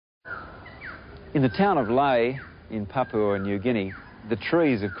In the town of Lae in Papua New Guinea, the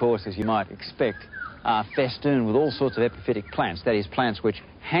trees, of course, as you might expect, are festooned with all sorts of epiphytic plants, that is, plants which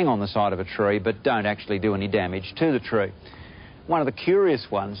hang on the side of a tree but don't actually do any damage to the tree. One of the curious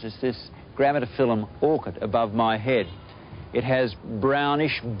ones is this Grammatophyllum orchid above my head. It has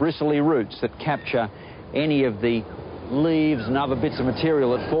brownish, bristly roots that capture any of the leaves and other bits of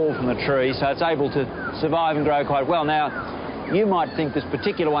material that fall from the tree, so it's able to survive and grow quite well. Now, you might think this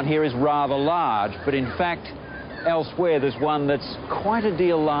particular one here is rather large, but in fact, elsewhere there's one that's quite a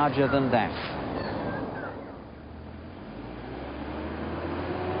deal larger than that.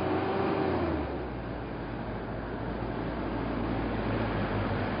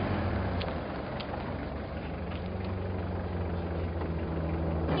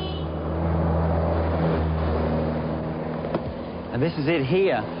 And this is it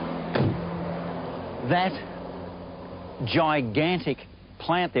here. That gigantic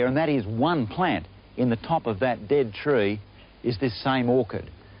plant there, and that is one plant in the top of that dead tree, is this same orchid,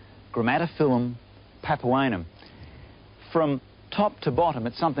 Grammatophyllum papuanum. From top to bottom,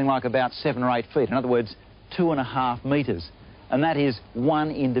 it's something like about 7 or 8 feet. In other words, 2.5 metres. And that is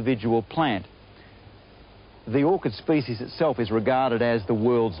one individual plant. The orchid species itself is regarded as the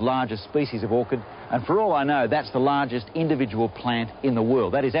world's largest species of orchid, and for all I know, that's the largest individual plant in the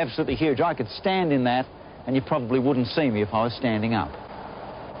world. That is absolutely huge. I could stand in that, and you probably wouldn't see me if I was standing up.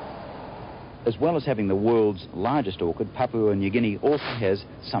 As well as having the world's largest orchid, Papua New Guinea also has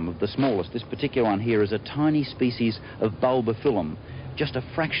some of the smallest. This particular one here is a tiny species of bulbophyllum, just a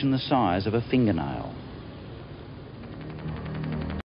fraction the size of a fingernail.